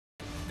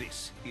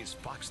This is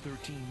Fox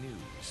 13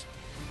 News.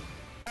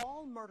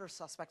 All murder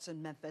suspects in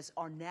Memphis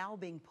are now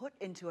being put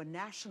into a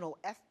national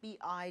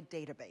FBI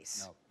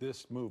database. Now,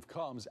 this move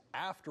comes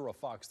after a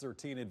Fox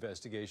 13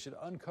 investigation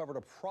uncovered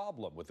a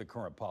problem with the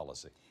current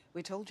policy.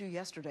 We told you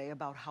yesterday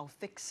about how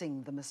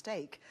fixing the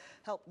mistake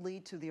helped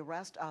lead to the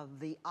arrest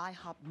of the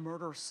IHOP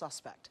murder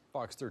suspect.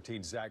 Fox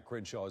 13's Zach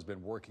Crenshaw has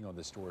been working on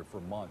this story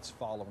for months,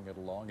 following it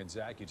along. And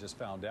Zach, you just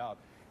found out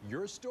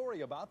your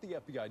story about the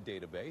FBI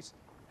database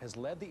has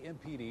led the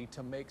MPD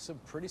to make some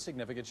pretty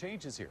significant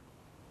changes here.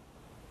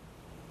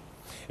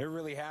 It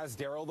really has,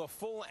 Daryl. The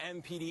full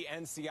MPD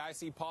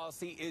NCIC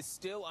policy is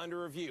still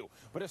under review,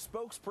 but a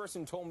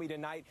spokesperson told me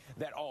tonight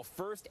that all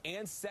first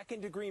and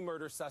second degree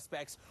murder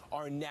suspects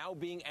are now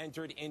being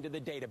entered into the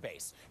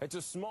database. It's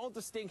a small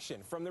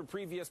distinction from their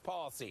previous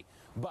policy,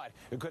 but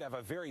it could have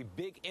a very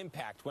big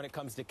impact when it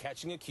comes to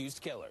catching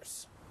accused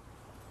killers.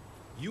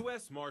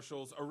 U.S.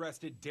 Marshals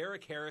arrested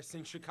Derek Harris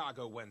in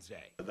Chicago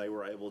Wednesday. They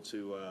were able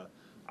to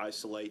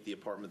isolate the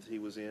apartment that he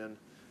was in,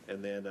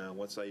 and then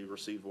once they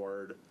received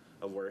word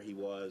of where he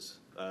was,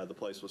 the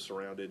place was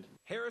surrounded.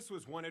 Harris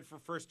was wanted for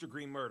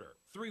first-degree murder.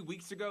 3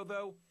 weeks ago,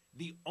 though,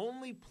 the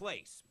only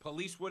place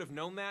police would have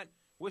known that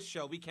was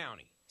Shelby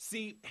County.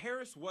 See,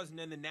 Harris wasn't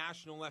in the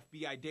national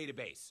FBI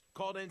database,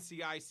 called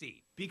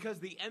NCIC, because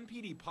the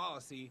MPD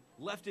policy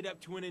left it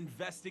up to an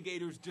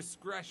investigator's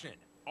discretion.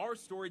 Our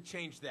story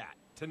changed that.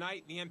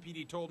 Tonight, the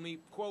MPD told me,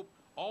 quote,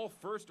 all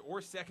first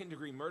or second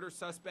degree murder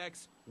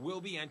suspects will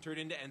be entered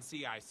into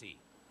NCIC.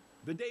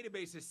 The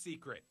database is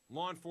secret,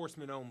 law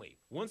enforcement only.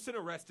 Once an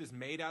arrest is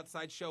made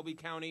outside Shelby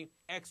County,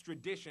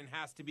 extradition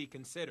has to be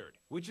considered,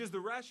 which is the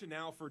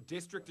rationale for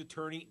District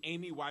Attorney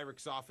Amy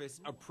Wyrick's office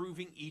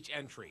approving each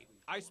entry.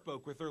 I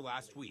spoke with her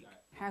last week.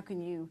 How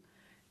can you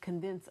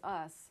convince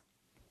us,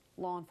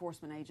 law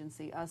enforcement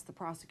agency, us the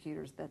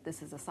prosecutors, that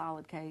this is a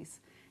solid case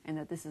and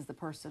that this is the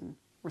person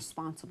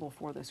responsible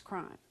for this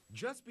crime?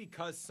 Just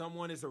because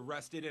someone is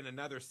arrested in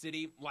another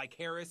city, like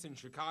Harris in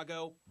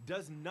Chicago,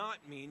 does not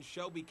mean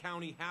Shelby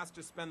County has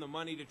to spend the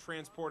money to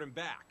transport him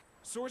back.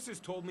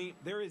 Sources told me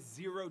there is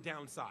zero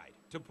downside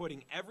to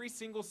putting every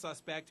single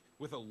suspect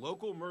with a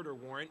local murder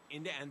warrant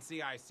into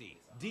NCIC.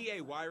 DA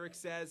Wyrick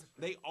says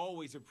they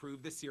always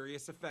approve the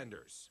serious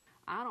offenders.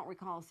 I don't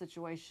recall a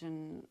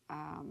situation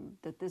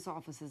that this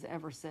office has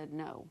ever said,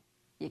 no,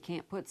 you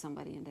can't put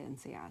somebody into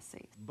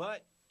NCIC.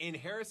 But in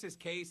Harris's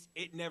case,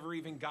 it never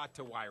even got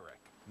to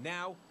Wyrick.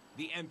 Now,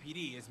 the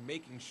MPD is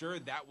making sure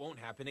that won't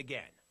happen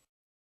again.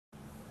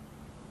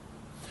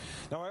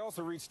 Now, I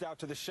also reached out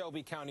to the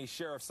Shelby County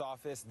Sheriff's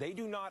Office. They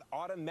do not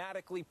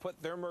automatically put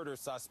their murder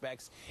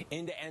suspects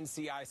into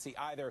NCIC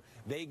either.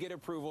 They get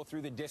approval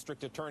through the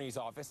District Attorney's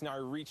Office. Now, I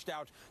reached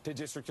out to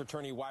District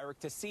Attorney Wyrick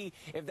to see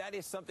if that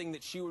is something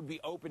that she would be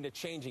open to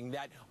changing,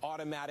 that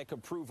automatic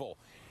approval.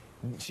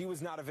 She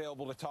was not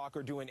available to talk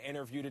or do an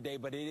interview today,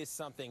 but it is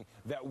something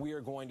that we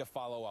are going to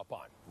follow up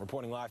on.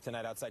 Reporting live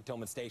tonight outside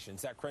Tillman Station,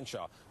 Zach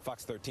Crenshaw,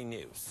 Fox 13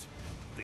 News.